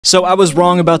So I was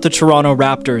wrong about the Toronto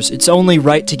Raptors. It's only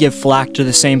right to give flack to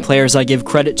the same players I give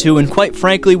credit to, and quite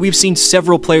frankly, we've seen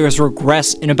several players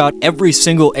regress in about every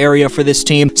single area for this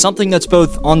team, something that's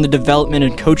both on the development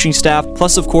and coaching staff,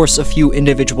 plus of course a few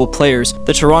individual players.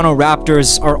 The Toronto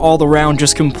Raptors are all around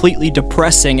just completely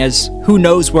depressing, as who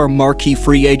knows where marquee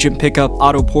free agent pickup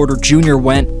Otto Porter Jr.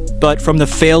 went. But from the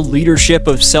failed leadership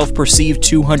of self-perceived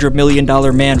 $200 million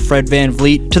man Fred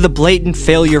VanVleet to the blatant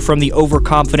failure from the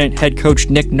overconfident head coach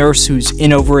Nick Nurse, who's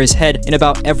in over his head in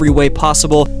about every way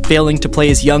possible, failing to play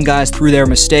his young guys through their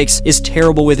mistakes, is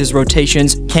terrible with his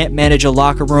rotations, can't manage a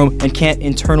locker room, and can't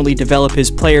internally develop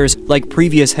his players like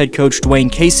previous head coach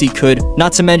Dwayne Casey could,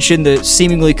 not to mention the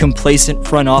seemingly complacent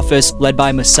front office led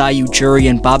by Masai Ujiri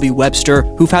and Bobby Webster,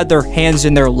 who've had their hands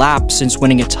in their lap since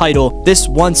winning a title. This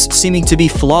once seeming to be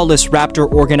flawless Raptor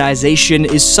organization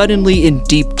is suddenly in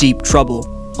deep trouble.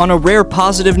 On a rare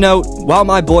positive note, while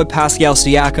my boy Pascal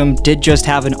Siakam did just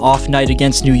have an off night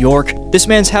against New York, this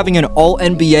man's having an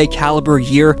all-NBA caliber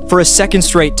year for a second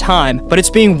straight time, but it's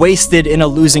being wasted in a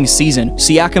losing season.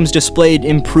 Siakam's displayed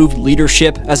improved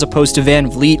leadership as opposed to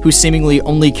VanVleet, who seemingly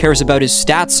only cares about his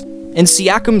stats, and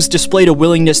Siakam's displayed a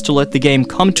willingness to let the game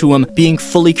come to him, being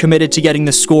fully committed to getting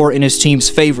the score in his team's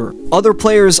favor. Other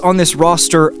players on this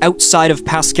roster outside of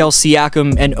Pascal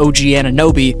Siakam and OG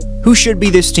Anunoby, who should be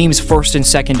this team's first and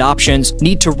second options,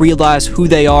 need to realize who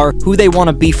they are, who they want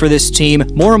to be for this team.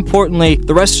 More importantly,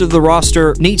 the rest of the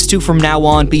roster needs to from now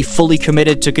on be fully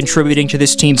committed to contributing to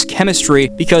this team's chemistry,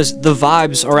 because the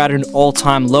vibes are at an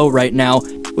all-time low right now,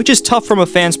 which is tough from a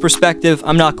fan's perspective,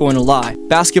 I'm not going to lie.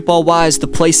 Basketball-wise, the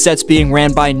play sets being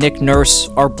ran by Nick Nurse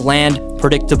are bland,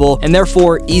 predictable, and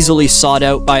therefore easily sought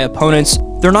out by opponents.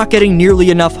 They're not getting nearly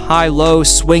enough high-low,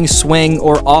 swing-swing,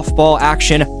 or off-ball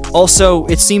action. Also,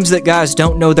 it seems that guys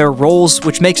don't know their roles,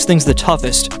 which makes things the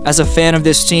toughest. As a fan of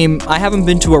this team, I haven't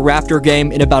been to a Raptor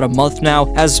game in about a month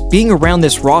now, as being around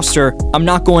this roster, I'm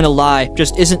not going to lie,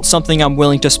 just isn't something I'm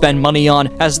willing to spend money on,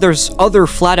 as there's other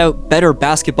flat-out better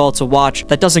basketball to watch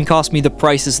that doesn't cost me the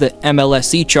prices that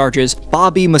MLSE charges.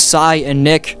 Bobby, Masai, and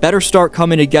Nick better start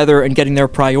coming together and getting their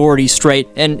priorities straight,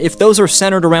 and if those are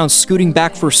centered around scooting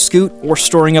back for Scoot or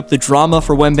storing up the drama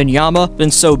for Wembanyama,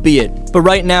 then so be it. But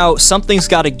right now, something's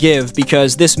gotta give,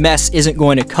 because this mess isn't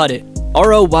going to cut it.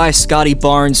 ROY Scottie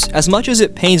Barnes, as much as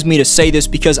it pains me to say this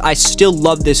because I still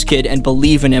love this kid and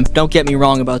believe in him, don't get me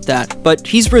wrong about that, but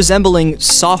he's resembling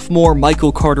sophomore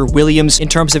Michael Carter-Williams in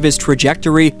terms of his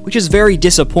trajectory, which is very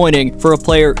disappointing for a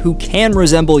player who can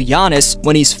resemble Giannis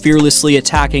when he's fearlessly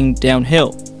attacking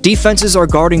downhill. Defenses are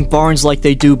guarding Barnes like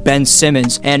they do Ben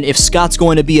Simmons, and if Scott's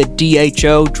going to be a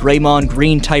DHO, Draymond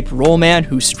Green type role man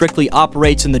who strictly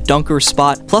operates in the dunker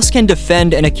spot, plus can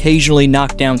defend and occasionally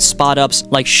knock down spot-ups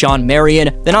like Sean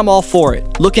Marion, then I'm all for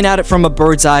it. Looking at it from a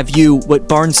bird's eye view, what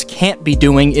Barnes can't be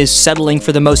doing is settling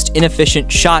for the most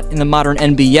inefficient shot in the modern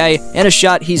NBA, and a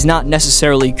shot he's not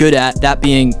necessarily good at, that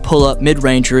being pull-up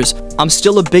mid-rangers. I'm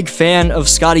still a big fan of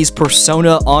Scottie's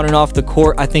persona on and off the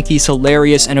court. I think he's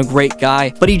hilarious and a great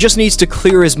guy, but he just needs to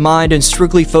clear his mind and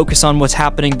strictly focus on what's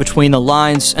happening between the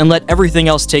lines and let everything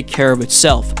else take care of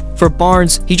itself. For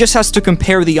Barnes, he just has to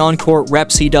compare the on-court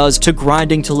reps he does to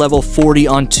grinding to level 40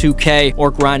 on 2K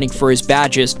or grinding for his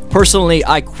badges. Personally,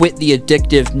 I quit the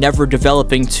addictive, never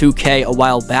developing 2K a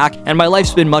while back, and my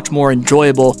life's been much more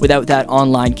enjoyable without that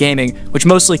online gaming, which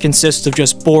mostly consists of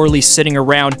just boredly sitting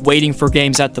around waiting for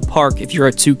games at the park if you're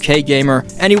a 2K gamer.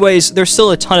 Anyways, there's still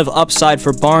a ton of upside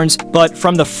for Barnes, but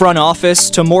from the front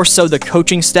office to more so the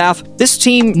coaching staff, this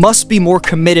team must be more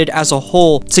committed as a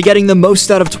whole to getting the most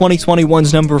out of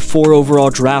 2021's number 4 overall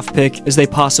draft pick as they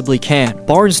possibly can.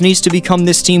 Barnes needs to become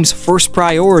this team's first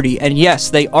priority, and yes,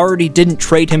 they already didn't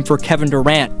trade him for Kevin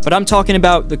Durant, but I'm talking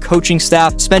about the coaching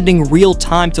staff spending real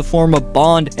time to form a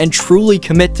bond and truly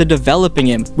commit to developing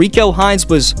him. Rico Hines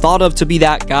was thought of to be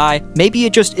that guy. Maybe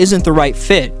it just isn't the right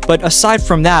fit, but aside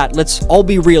from that, let's all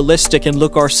be realistic and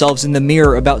look ourselves in the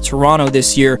mirror about Toronto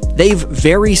this year. They've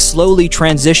very slowly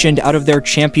transitioned out of their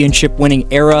championship winning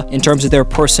era in terms of their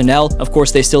personnel. Of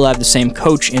course, they still have the same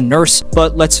coach in Nurse,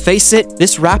 but let's face it,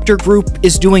 this Raptor group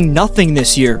is doing nothing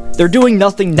this year. They're doing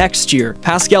nothing next year.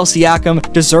 Pascal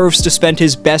Siakam deserves to spend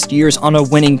his best years on a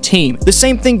winning team. The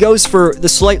same thing goes for the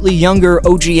slightly younger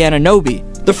OG Anunoby.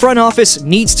 The front office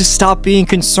needs to stop being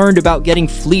concerned about getting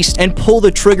fleeced and pull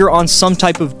the trigger on some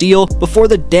type of deal before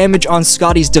the damage on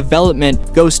Scottie's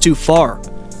development goes too far.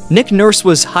 Nick Nurse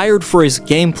was hired for his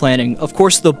game planning. Of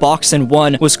course, the box and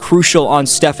one was crucial on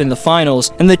Steph in the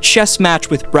finals, and the chess match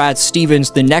with Brad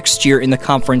Stevens the next year in the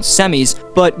conference semis,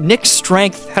 but Nick's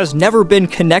strength has never been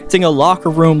connecting a locker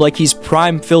room like he's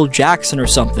prime Phil Jackson or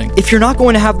something. If you're not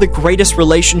going to have the greatest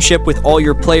relationship with all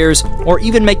your players, or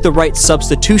even make the right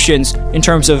substitutions in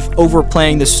terms of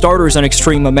overplaying the starters an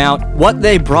extreme amount, what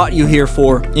they brought you here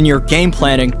for in your game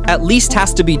planning at least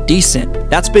has to be decent.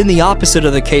 That's been the opposite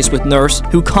of the case with Nurse,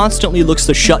 who constantly looks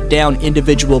to shut down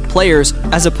individual players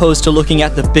as opposed to looking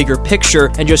at the bigger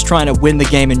picture and just trying to win the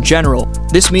game in general.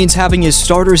 This means having his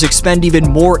starters expend even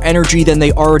more energy than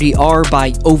they already are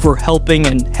by over-helping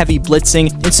and heavy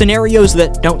blitzing in scenarios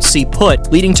that don't see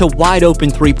put, leading to wide-open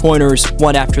three-pointers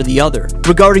one after the other.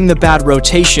 Regarding the bad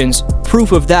rotations,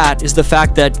 proof of that is the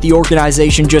fact that the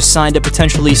organization just signed a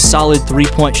potentially solid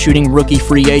three-point shooting rookie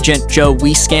free agent, Joe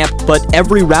Wieskamp, but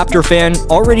every Raptor fan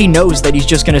already knows that he's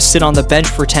just going to sit on the bench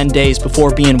for 10 days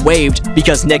before being waived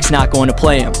because Nick's not going to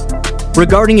play him.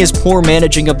 Regarding his poor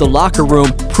managing of the locker room,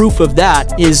 proof of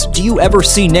that is, do you ever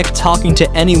see Nick talking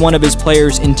to any one of his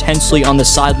players intensely on the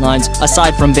sidelines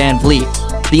aside from Van Vleet?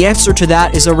 The answer to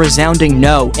that is a resounding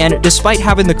no, and despite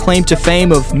having the claim to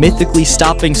fame of mythically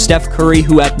stopping Steph Curry,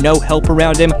 who had no help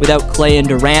around him without Klay and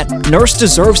Durant, Nurse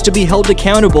deserves to be held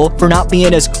accountable for not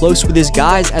being as close with his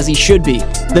guys as he should be.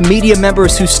 The media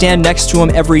members who stand next to him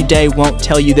every day won't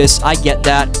tell you this, I get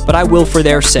that, but I will for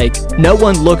their sake. No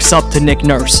one looks up to Nick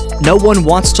Nurse. No one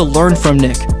wants to learn from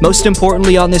Nick. Most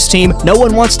importantly on this team, no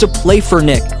one wants to play for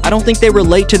Nick. I don't think they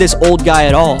relate to this old guy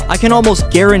at all. I can almost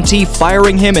guarantee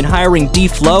firing him and hiring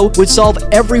D-Flow would solve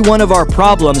every one of our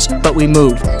problems, but we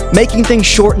move. Making things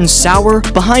short and sour,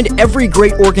 behind every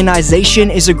great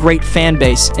organization is a great fan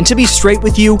base. And to be straight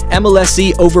with you,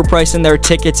 MLSE overpricing their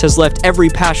tickets has left every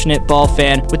passionate ball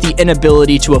fan with the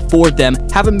inability to afford them.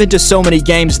 Haven't been to so many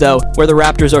games though, where the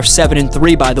Raptors are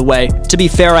 7-3 by the way. To be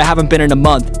fair, I haven't been in a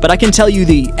month, but I can tell you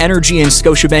the energy in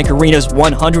Scotiabank Arena's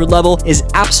 100 level is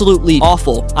absolutely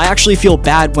awful. I actually feel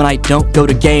bad when I don't go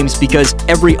to games because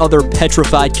every other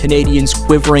petrified Canadian's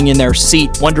quivering in their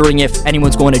seat, wondering if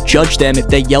anyone's going to judge them if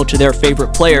they yell to their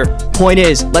favorite player. Point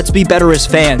is, let's be better as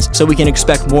fans so we can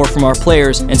expect more from our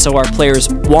players and so our players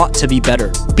want to be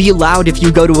better. Be loud if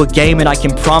you go to a game and I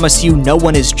can promise you no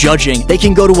one is judging. They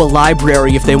can go to a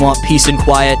library if they want peace and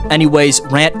quiet. Anyways,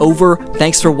 rant over.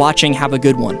 Thanks for watching. Have a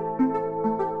good one.